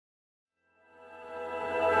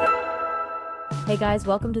Hey guys,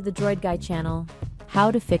 welcome to the Droid Guy channel. How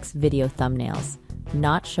to fix video thumbnails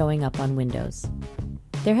not showing up on Windows.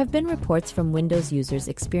 There have been reports from Windows users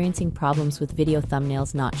experiencing problems with video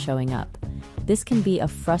thumbnails not showing up. This can be a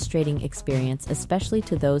frustrating experience, especially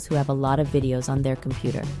to those who have a lot of videos on their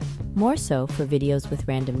computer. More so for videos with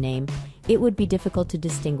random name, it would be difficult to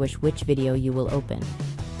distinguish which video you will open.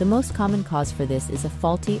 The most common cause for this is a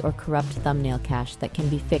faulty or corrupt thumbnail cache that can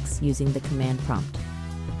be fixed using the command prompt.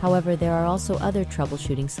 However, there are also other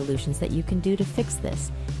troubleshooting solutions that you can do to fix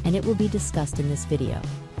this, and it will be discussed in this video.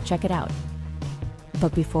 Check it out.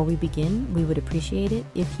 But before we begin, we would appreciate it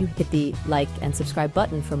if you hit the like and subscribe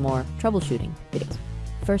button for more troubleshooting videos.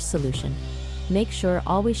 First solution. Make sure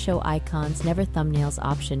Always Show Icons, Never Thumbnails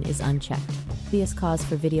option is unchecked. Obvious cause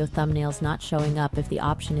for video thumbnails not showing up if the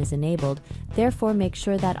option is enabled, therefore make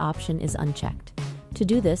sure that option is unchecked. To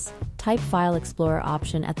do this, type File Explorer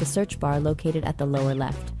option at the search bar located at the lower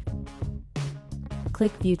left.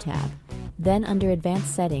 Click View tab. Then under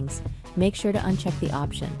Advanced Settings, make sure to uncheck the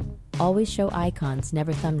option Always Show Icons,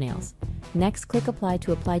 Never Thumbnails. Next, click Apply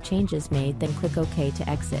to apply changes made, then click OK to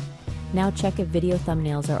exit. Now check if video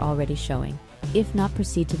thumbnails are already showing. If not,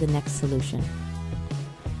 proceed to the next solution.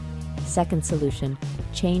 Second solution,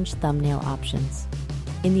 change thumbnail options.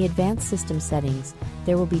 In the Advanced System Settings,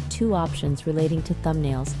 there will be two options relating to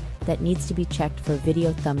thumbnails that needs to be checked for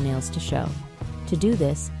video thumbnails to show. To do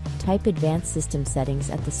this, type Advanced System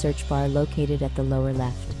Settings at the search bar located at the lower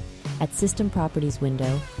left. At System Properties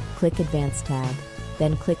window, click Advanced tab,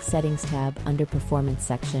 then click Settings tab under Performance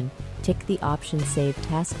section, tick the option Save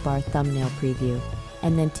Taskbar Thumbnail Preview,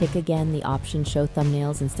 and then tick again the option Show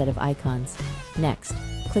Thumbnails instead of icons. Next,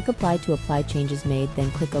 click Apply to apply changes made,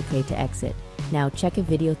 then click OK to exit. Now check if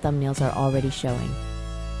video thumbnails are already showing.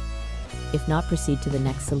 If not, proceed to the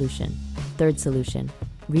next solution. Third solution,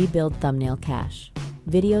 rebuild thumbnail cache.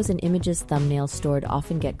 Videos and images thumbnails stored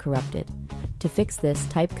often get corrupted. To fix this,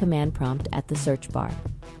 type command prompt at the search bar.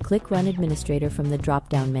 Click Run Administrator from the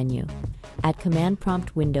drop-down menu. At command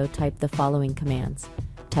prompt window, type the following commands.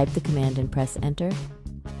 Type the command and press enter.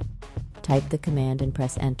 Type the command and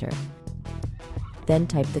press enter. Then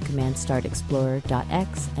type the command start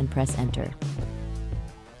explorer.x and press enter.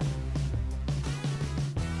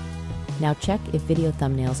 Now check if video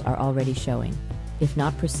thumbnails are already showing. If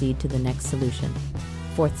not, proceed to the next solution.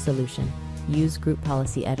 Fourth solution, use Group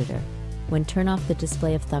Policy Editor. When turn off the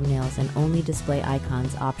display of thumbnails and only display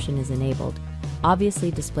icons option is enabled,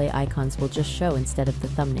 obviously display icons will just show instead of the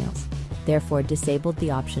thumbnails. Therefore, disabled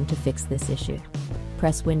the option to fix this issue.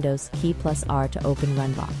 Press Windows key plus R to open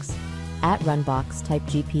Runbox. At Runbox, type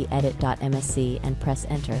gpedit.msc and press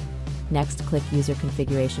enter. Next, click User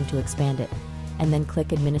Configuration to expand it, and then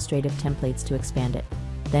click Administrative Templates to expand it.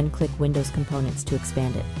 Then click Windows Components to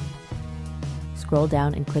expand it. Scroll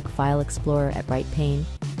down and click File Explorer at right pane.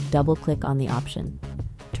 Double-click on the option.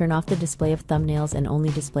 Turn off the display of thumbnails and only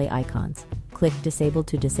display icons. Click Disable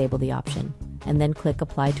to disable the option, and then click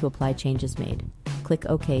Apply to apply changes made. Click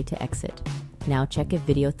OK to exit. Now check if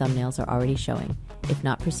video thumbnails are already showing. If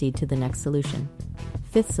not, proceed to the next solution.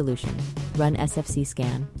 Fifth solution, run SFC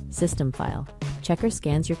scan, system file. Checker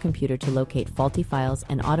scans your computer to locate faulty files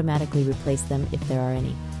and automatically replace them if there are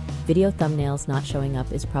any. Video thumbnails not showing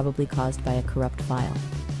up is probably caused by a corrupt file.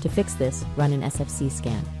 To fix this, run an SFC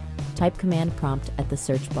scan. Type command prompt at the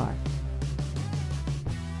search bar.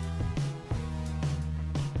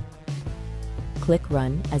 Click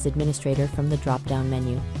Run as administrator from the drop-down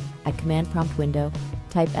menu. At command prompt window,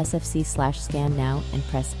 type SFC/scan now and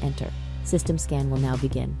press enter. System scan will now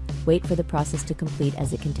begin. Wait for the process to complete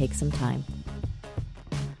as it can take some time.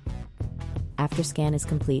 After scan is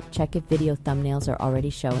complete, check if video thumbnails are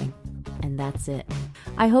already showing. And that's it.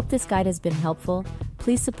 I hope this guide has been helpful.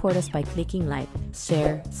 Please support us by clicking like,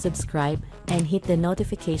 share, subscribe, and hit the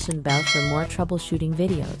notification bell for more troubleshooting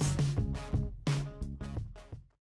videos.